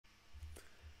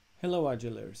Hello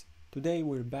Agilers! Today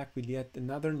we're back with yet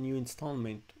another new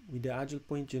installment with the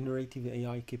AgilePoint generative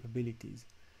AI capabilities,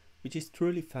 which is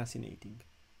truly fascinating.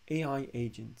 AI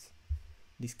agents.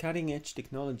 These cutting-edge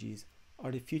technologies are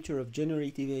the future of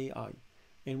generative AI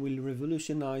and will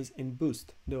revolutionize and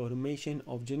boost the automation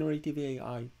of generative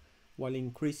AI while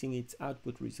increasing its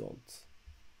output results.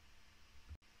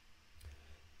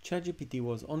 ChatGPT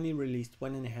was only released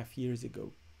 1.5 years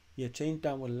ago, yet changed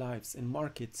our lives and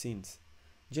market since.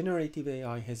 Generative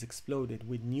AI has exploded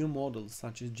with new models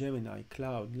such as Gemini,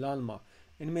 Cloud, Llama,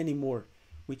 and many more,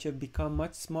 which have become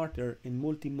much smarter and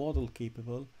multimodal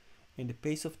capable, and the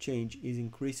pace of change is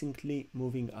increasingly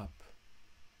moving up.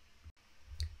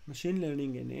 Machine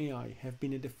learning and AI have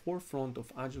been at the forefront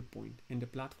of AgilePoint, and the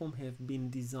platform has been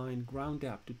designed ground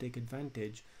up to take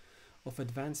advantage of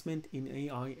advancement in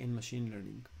AI and machine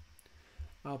learning.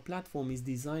 Our platform is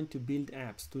designed to build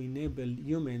apps to enable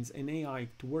humans and AI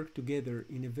to work together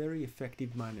in a very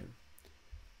effective manner.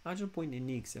 AgilePoint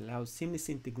NX allows seamless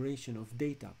integration of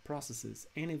data, processes,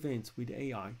 and events with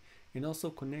AI and also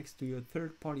connects to your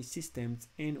third-party systems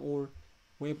and/or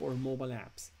web or mobile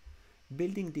apps.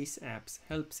 Building these apps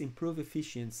helps improve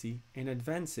efficiency and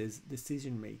advances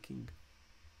decision-making.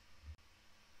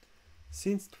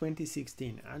 Since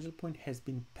 2016, AgilePoint has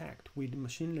been packed with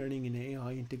machine learning and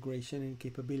AI integration and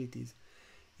capabilities,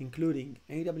 including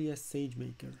AWS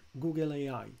SageMaker, Google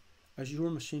AI, Azure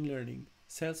Machine Learning,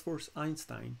 Salesforce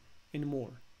Einstein, and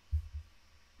more.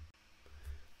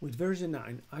 With version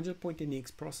 9, AgilePoint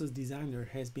NX Process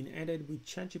Designer has been added with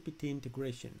ChatGPT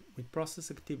integration with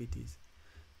process activities,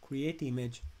 create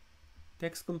image,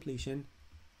 text completion,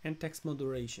 and text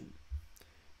moderation.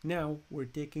 Now we're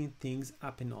taking things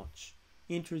up a notch,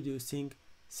 introducing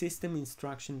system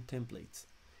instruction templates,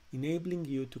 enabling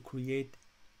you to create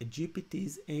a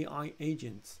GPT's AI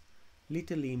agents,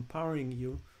 literally empowering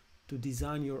you to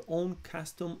design your own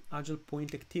custom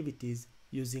AgilePoint activities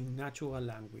using natural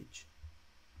language.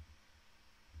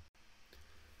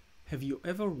 Have you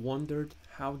ever wondered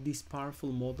how these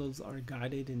powerful models are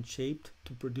guided and shaped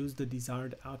to produce the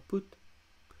desired output?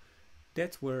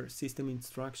 That's where system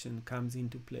instruction comes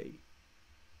into play.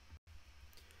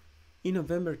 In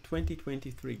November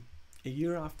 2023, a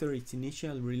year after its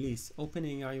initial release,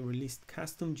 OpenAI released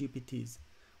custom GPTs,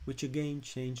 which again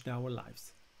changed our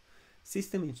lives.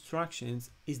 System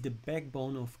instructions is the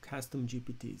backbone of custom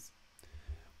GPTs.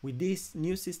 With this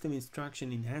new system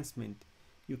instruction enhancement,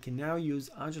 you can now use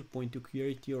AgilePoint to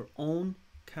create your own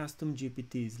custom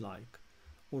GPTs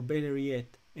or better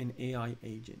yet, an AI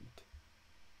agent.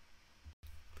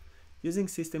 Using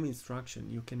system instruction,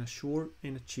 you can assure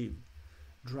and achieve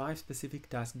drive specific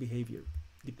task behavior.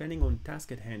 Depending on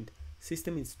task at hand,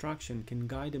 system instruction can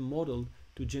guide a model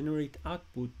to generate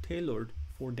output tailored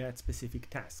for that specific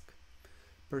task.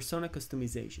 Persona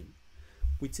customization.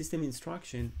 With system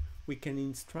instruction, we can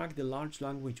instruct the large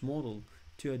language model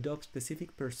to adopt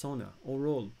specific persona or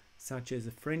role, such as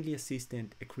a friendly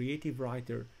assistant, a creative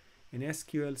writer, an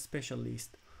SQL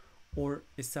specialist, or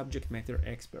a subject matter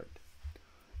expert.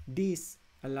 This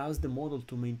allows the model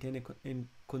to maintain a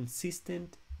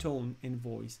consistent tone and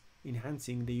voice,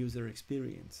 enhancing the user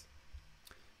experience.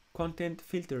 Content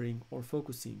filtering or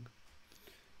focusing.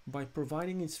 By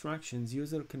providing instructions,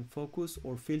 user can focus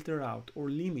or filter out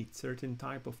or limit certain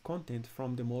type of content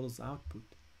from the model's output.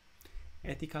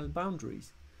 Ethical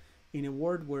boundaries. In a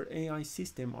world where AI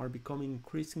systems are becoming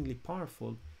increasingly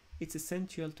powerful, it's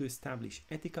essential to establish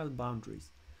ethical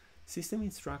boundaries. System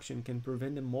instruction can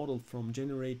prevent a model from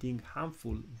generating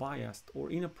harmful, biased,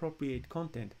 or inappropriate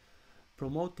content,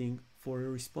 promoting for a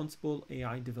responsible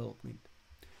AI development,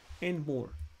 and more.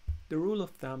 The rule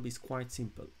of thumb is quite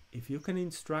simple. If you can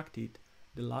instruct it,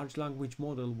 the large language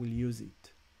model will use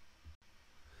it.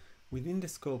 Within the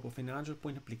scope of an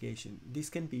AgilePoint application, this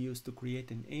can be used to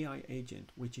create an AI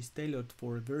agent which is tailored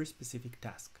for a very specific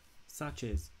task, such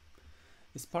as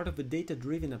part of a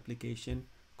data-driven application,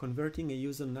 converting a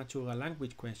user natural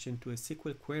language question to a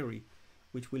SQL query,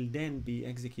 which will then be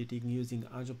executing using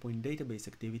AgilePoint database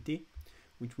activity,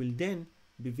 which will then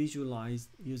be visualized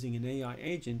using an AI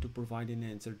agent to provide an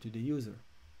answer to the user.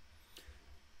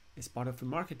 As part of a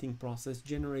marketing process,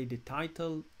 generate the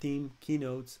title, theme,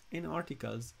 keynotes, and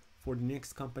articles for the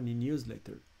next company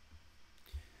newsletter.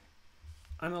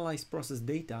 Analyze process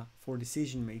data for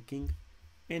decision making,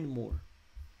 and more.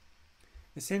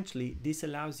 Essentially, this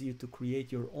allows you to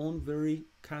create your own very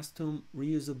custom,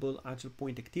 reusable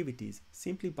AgilePoint activities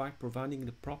simply by providing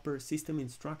the proper system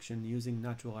instruction using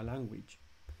natural language.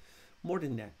 More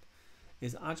than that,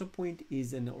 as AgilePoint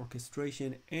is an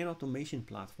orchestration and automation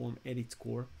platform at its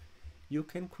core, you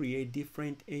can create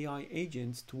different AI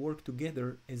agents to work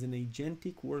together as an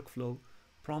agentic workflow,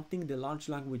 prompting the large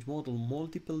language model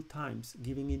multiple times,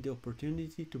 giving it the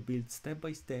opportunity to build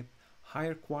step-by-step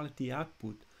higher quality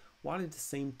output, while at the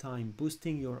same time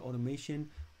boosting your automation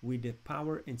with the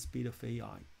power and speed of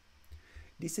AI.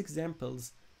 These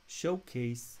examples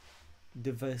showcase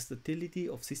the versatility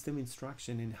of system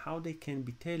instruction and how they can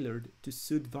be tailored to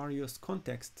suit various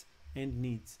contexts and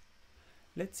needs.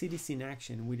 Let's see this in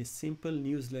action with a simple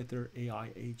newsletter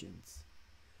AI agents.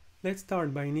 Let's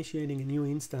start by initiating a new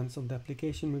instance of the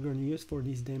application we're going to use for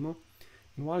this demo.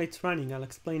 And while it's running, I'll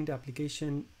explain the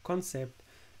application concept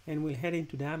and we'll head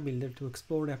into the app builder to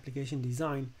explore the application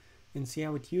design and see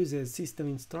how it uses system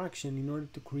instruction in order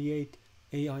to create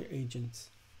AI agents.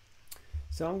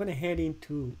 So I'm going to head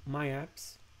into My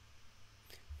Apps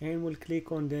and we'll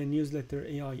click on the Newsletter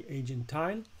AI agent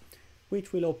tile,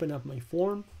 which will open up my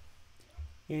form.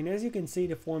 And as you can see,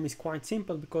 the form is quite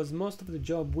simple because most of the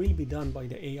job will be done by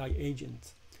the AI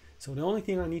agent. So the only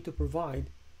thing I need to provide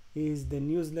is the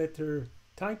newsletter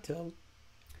title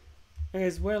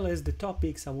as well as the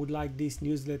topics I would like this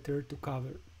newsletter to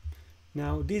cover.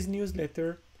 Now, this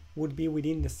newsletter would be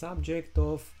within the subject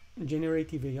of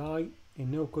generative AI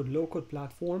and no-code, low-code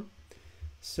platform.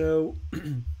 So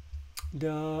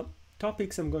the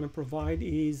topics I'm going to provide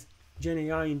is Gen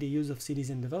AI in the use of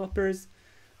citizen developers,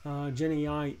 Gen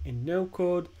AI and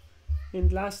no-code,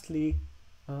 and lastly,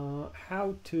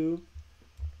 how to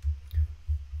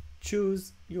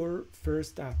choose your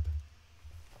first app.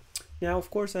 Now,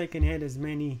 of course, I can add as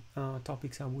many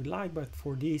topics I would like, but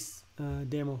for this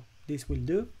demo, this will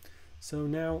do. So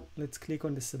now let's click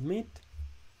on the submit.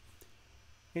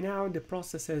 And now the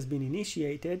process has been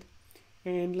initiated,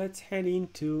 and let's head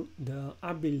into the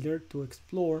app builder to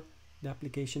explore the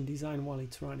application design while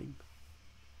it's running.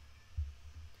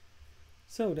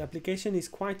 So the application is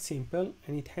quite simple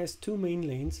and it has two main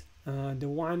lanes. The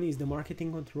one is the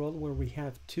marketing control, where we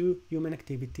have two human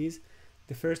activities.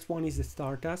 The first one is the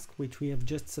start task, which we have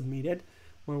just submitted,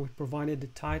 where we provided the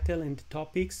title and the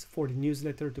topics for the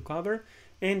newsletter to cover.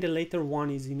 And the later one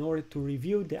is in order to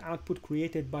review the output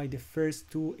created by the first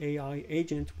two AI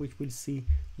agents, which we'll see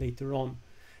later on.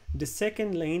 The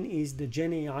second lane is the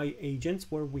Gen AI agents,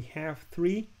 where we have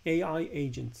three AI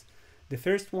agents. The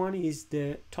first one is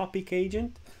the topic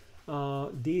agent.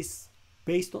 This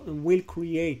based on will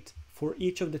create for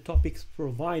each of the topics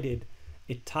provided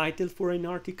a title for an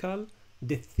article,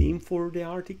 the theme for the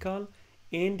article,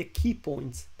 and the key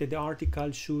points that the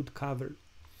article should cover.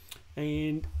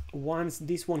 And once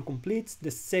this one completes,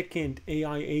 the second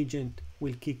AI agent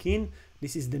will kick in.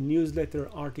 This is the newsletter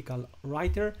article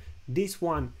writer. This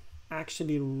one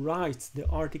actually writes the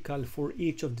article for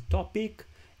each of the topic,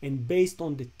 and based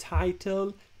on the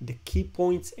title, the key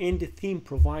points, and the theme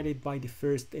provided by the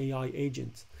first AI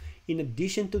agent. In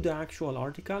addition to the actual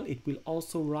article, it will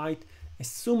also write a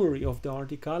summary of the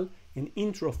article, an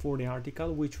intro for the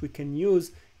article, which we can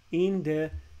use in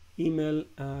the email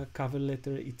cover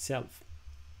letter itself.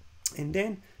 And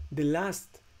then the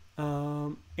last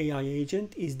AI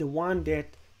agent is the one that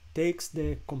takes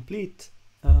the complete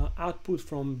output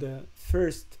from the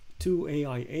first two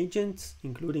AI agents,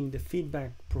 including the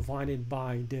feedback provided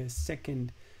by the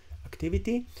second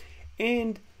activity,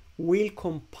 and will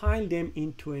compile them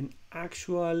into an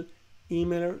actual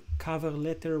email cover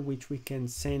letter which we can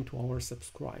send to our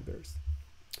subscribers.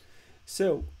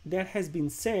 So that has been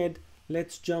said,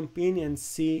 let's jump in and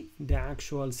see the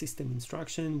actual system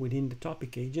instruction within the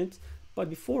topic agents. But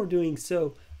before doing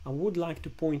so, I would like to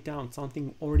point out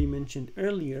something already mentioned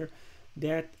earlier,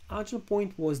 that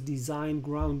AgilePoint was designed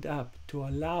ground up to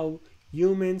allow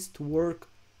humans to work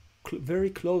very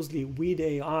closely with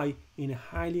AI in a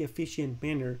highly efficient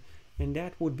manner, and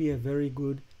that would be a very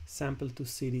good sample to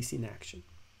see this in action.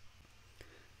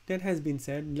 That has been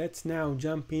said, let's now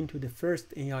jump into the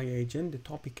first AI agent, the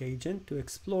topic agent, to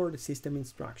explore the system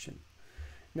instruction.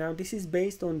 Now, this is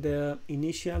based on the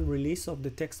initial release of the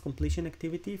text completion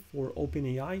activity for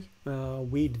OpenAI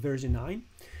with version 9.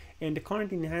 And the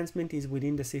current enhancement is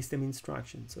within the system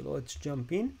instruction. So let's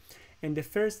jump in. And the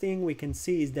first thing we can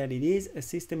see is that it is a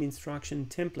system instruction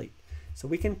template. So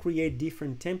we can create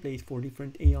different templates for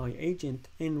different AI agents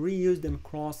and reuse them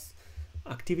across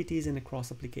activities and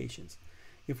across applications.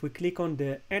 If we click on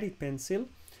the edit pencil,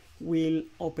 we'll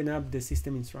open up the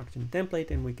system instruction template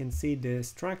and we can see the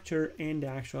structure and the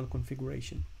actual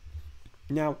configuration.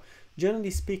 Now,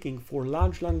 generally speaking, for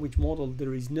large language model,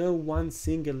 there is no one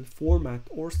single format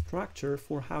or structure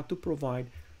for how to provide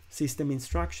system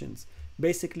instructions.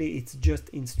 Basically, it's just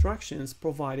instructions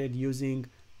provided using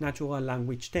natural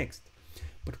language text.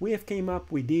 But we have came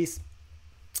up with this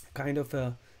kind of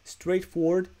a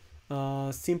straightforward,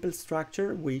 simple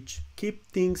structure which keep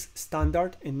things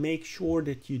standard and make sure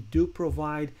that you do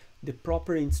provide the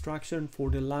proper instruction for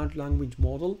the large language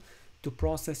model to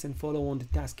process and follow on the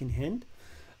task in hand,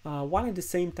 while at the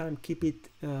same time keep it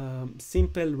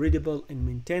simple, readable, and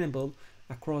maintainable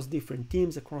across different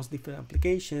teams, across different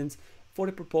applications, for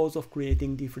the purpose of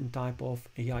creating different type of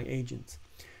AI agents.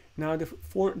 Now,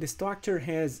 the structure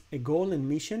has a goal and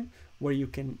mission where you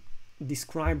can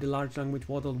describe the large language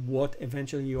model, what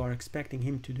eventually you are expecting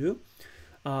him to do.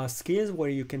 Skills, where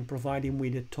you can provide him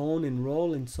with a tone and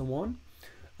role and so on.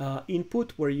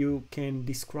 Input, where you can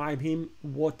describe him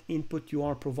what input you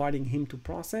are providing him to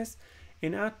process.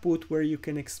 And output, where you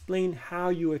can explain how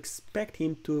you expect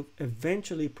him to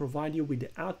eventually provide you with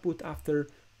the output after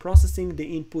processing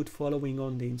the input following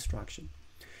on the instruction.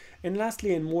 And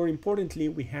lastly, and more importantly,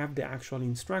 we have the actual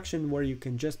instruction, where you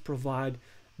can just provide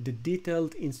the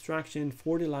detailed instruction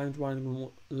for the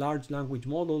large language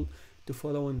model to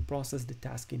follow and process the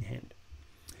task in hand.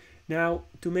 Now,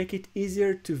 to make it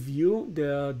easier to view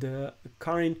the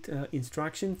current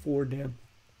instruction for the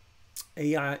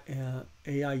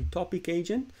AI topic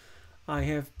agent, I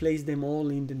have placed them all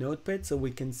in the notepad so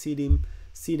we can see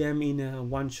them in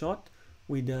one shot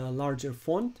with a larger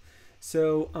font.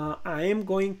 So I am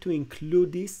going to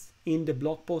include this in the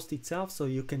blog post itself so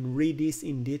you can read this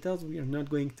in details. We are not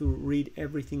going to read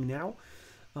everything now,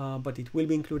 but it will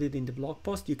be included in the blog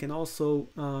post. You can also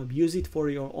use it for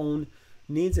your own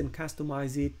needs and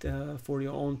customize it for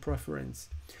your own preference.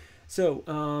 So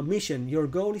mission, your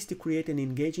goal is to create an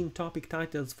engaging topic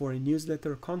titles for a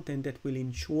newsletter content that will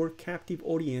ensure captive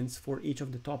audience for each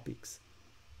of the topics.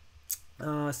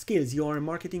 Skills, you are a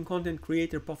marketing content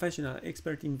creator professional,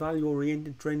 expert in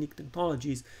value-oriented trending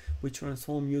technologies which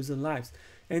transform user lives,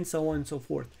 and so on and so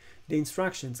forth. The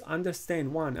instructions: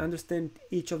 understand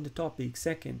each of the topics.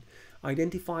 Second,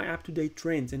 identify up-to-date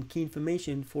trends and key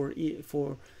information for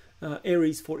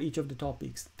areas for each of the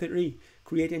topics. 3,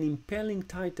 create an impelling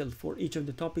title for each of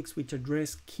the topics which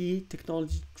address key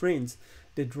technology trends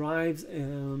that drives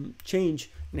change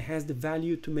and has the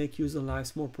value to make user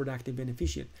lives more productive and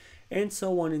efficient, and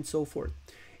so on and so forth.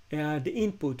 The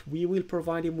input, we will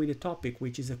provide him with a topic,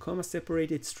 which is a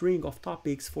comma-separated string of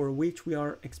topics for which we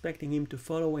are expecting him to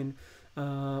follow and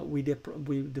with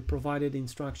the provided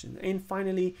instructions. And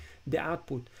finally, the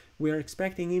output. We are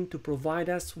expecting him to provide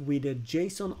us with a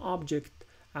JSON object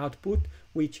output,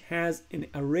 which has an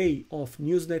array of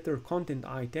newsletter content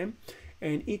item,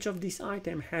 and each of these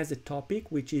items has a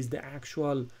topic, which is the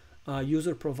actual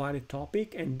user provided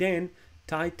topic, and then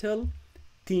title,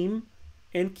 theme,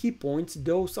 and key points.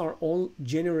 Those are all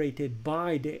generated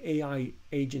by the AI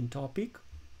agent topic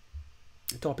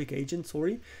agent,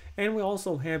 sorry. And we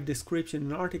also have description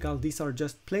and article. These are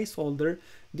just placeholder.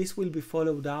 This will be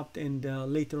followed up and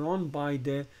later on by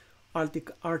the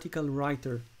article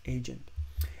writer agent.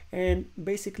 And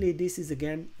basically this is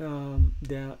again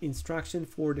the instruction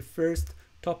for the first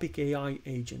topic AI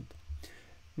agent.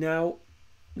 Now,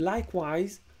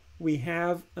 likewise, we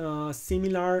have a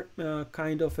similar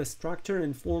kind of a structure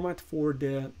and format for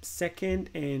the second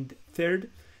and third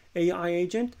AI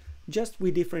agent, just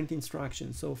with different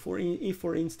instructions. So if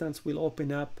for instance we'll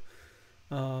open up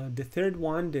the third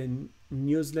one, the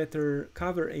newsletter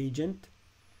cover agent,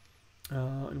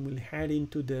 and we'll head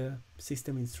into the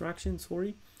system instructions,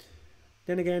 sorry.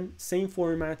 Then again, same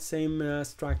format, same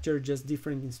structure, just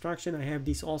different instruction. I have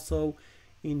this also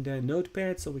in the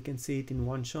notepad so we can see it in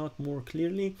one shot more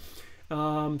clearly.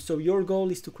 So your goal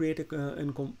is to create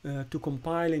to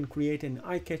compile and create an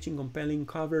eye-catching, compelling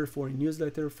cover for a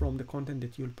newsletter from the content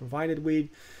that you're provided with.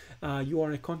 You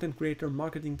are a content creator,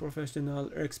 marketing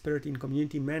professional, expert in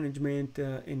community management,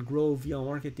 and grow via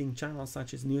marketing channels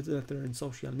such as newsletter and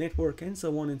social network, and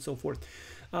so on and so forth.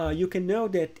 You can know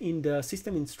that in the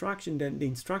system instruction, then the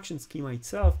instruction schema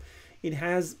itself, it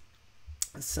has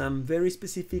some very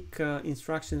specific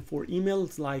instructions for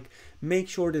emails, like make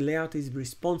sure the layout is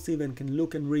responsive and can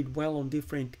look and read well on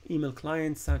different email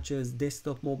clients such as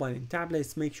desktop, mobile, and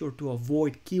tablets. Make sure to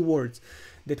avoid keywords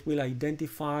that will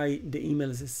identify the email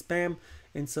as spam,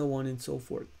 and so on and so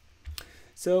forth.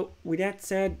 So with that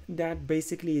said, that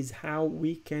basically is how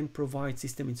we can provide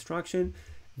system instruction.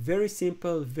 Very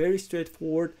simple, very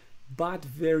straightforward, but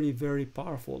very, very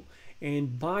powerful.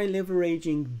 And by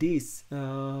leveraging this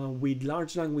with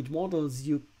large language models,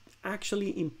 you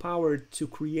actually empowered to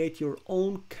create your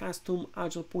own custom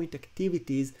AgilePoint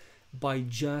activities by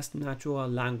just natural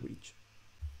language.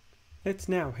 Let's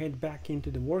now head back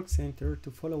into the work center to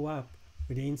follow up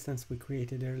with the instance we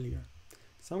created earlier.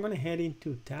 So I'm going to head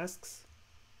into tasks,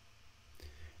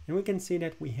 And we can see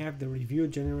that we have the review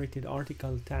generated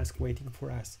article task waiting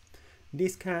for us.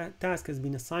 This task has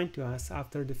been assigned to us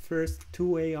after the first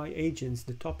two AI agents,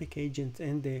 the topic agent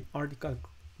and the article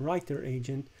writer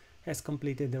agent, has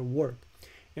completed their work.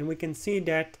 And we can see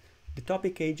that the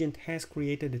topic agent has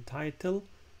created a title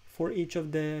for each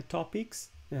of the topics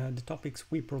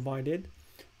we provided,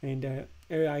 and the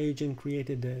AI agent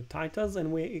created the titles,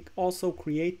 and we also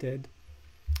created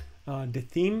the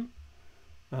theme,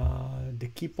 the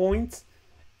key points,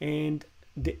 and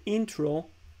the intro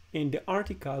and the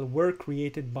article were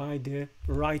created by the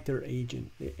writer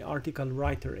agent, the article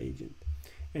writer agent.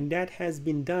 And that has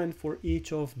been done for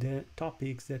each of the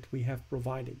topics that we have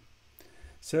provided.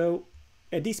 So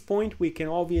at this point, we can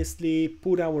obviously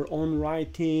put our own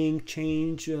writing,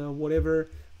 change whatever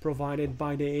provided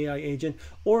by the AI agent,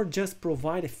 or just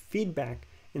provide a feedback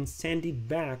and send it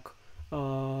back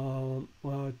to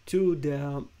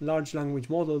the large language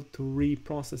model to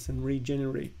reprocess and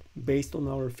regenerate based on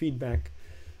our feedback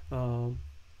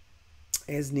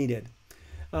as needed.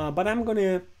 But I'm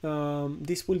gonna,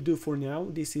 this will do for now.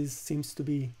 This seems to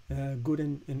be good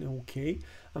and okay.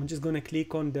 I'm just gonna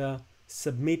click on the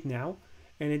submit now.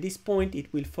 And at this point,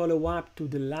 it will follow up to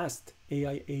the last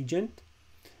AI agent,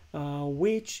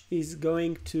 which is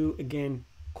going to, again,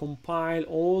 compile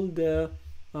all the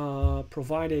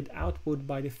provided output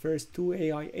by the first two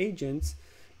AI agents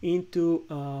into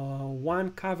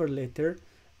one cover letter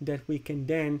that we can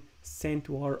then send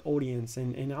to our audience.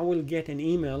 And I will get an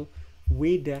email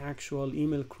with the actual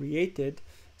email created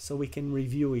so we can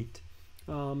review it.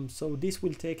 So this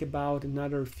will take about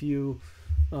another few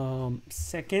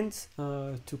seconds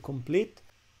to complete.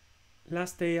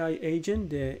 Last AI agent,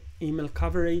 the email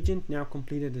cover agent, now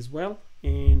completed as well,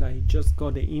 and I just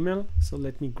got the email, so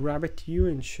let me grab it to you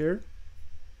and share.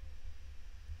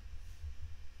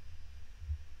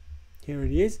 Here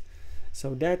it is.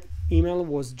 So that email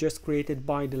was just created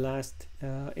by the last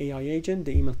AI agent,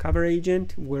 the email cover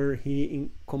agent, where he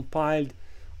compiled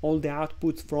all the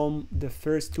outputs from the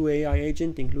first two AI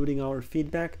agents, including our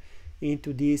feedback,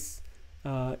 into this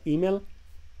email,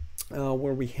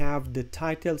 where we have the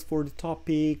titles for the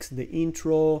topics, the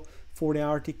intro for the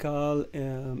article,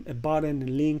 a button, a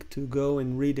link to go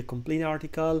and read the complete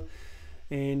article,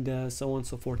 and so on and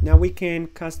so forth. Now we can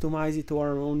customize it to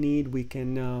our own need. We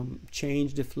can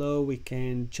change the flow, we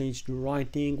can change the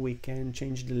writing, we can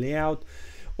change the layout,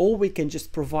 or we can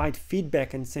just provide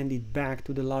feedback and send it back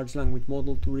to the large language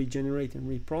model to regenerate and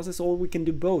reprocess, or we can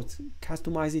do both,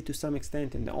 customize it to some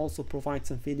extent and also provide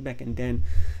some feedback and then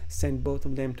send both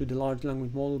of them to the large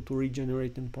language model to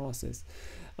regenerate and process.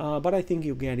 But I think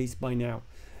you get this by now.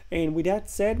 And with that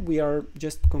said, we are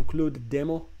just conclude the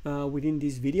demo within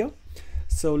this video.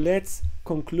 So let's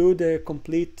conclude the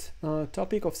complete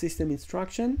topic of system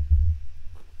instruction.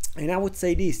 And I would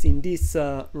say this, in this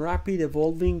rapid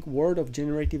evolving world of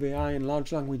generative AI and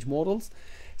large language models,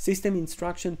 system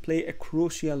instruction play a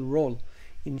crucial role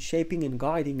in shaping and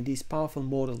guiding these powerful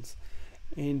models.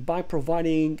 And by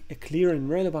providing a clear and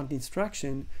relevant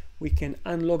instruction, we can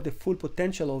unlock the full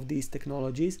potential of these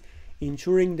technologies,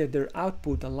 ensuring that their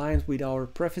output aligns with our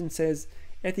preferences,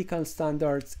 ethical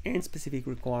standards, and specific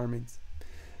requirements.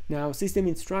 Now, system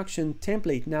instruction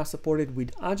template, now supported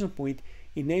with AgilePoint,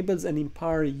 enables and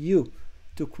empowers you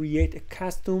to create a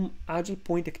custom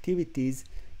AgilePoint activities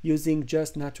using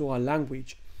just natural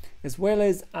language, as well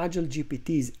as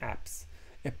AgileGPT's apps,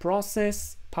 a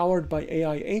process powered by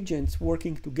AI agents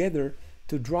working together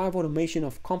to drive automation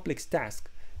of complex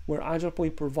tasks, where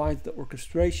AgilePoint provides the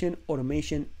orchestration,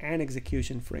 automation, and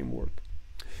execution framework.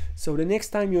 So the next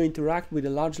time you interact with a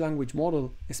large language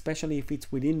model, especially if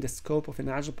it's within the scope of an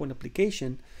AgilePoint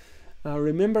application,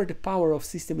 remember the power of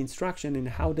system instruction and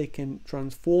how they can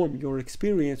transform your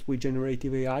experience with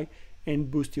generative AI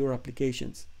and boost your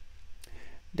applications.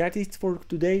 That is for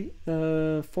today,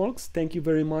 folks. Thank you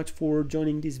very much for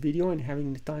joining this video and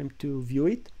having the time to view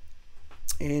it.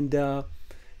 And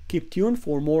keep tuned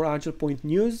for more AgilePoint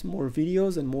news, more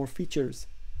videos, and more features.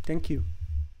 Thank you.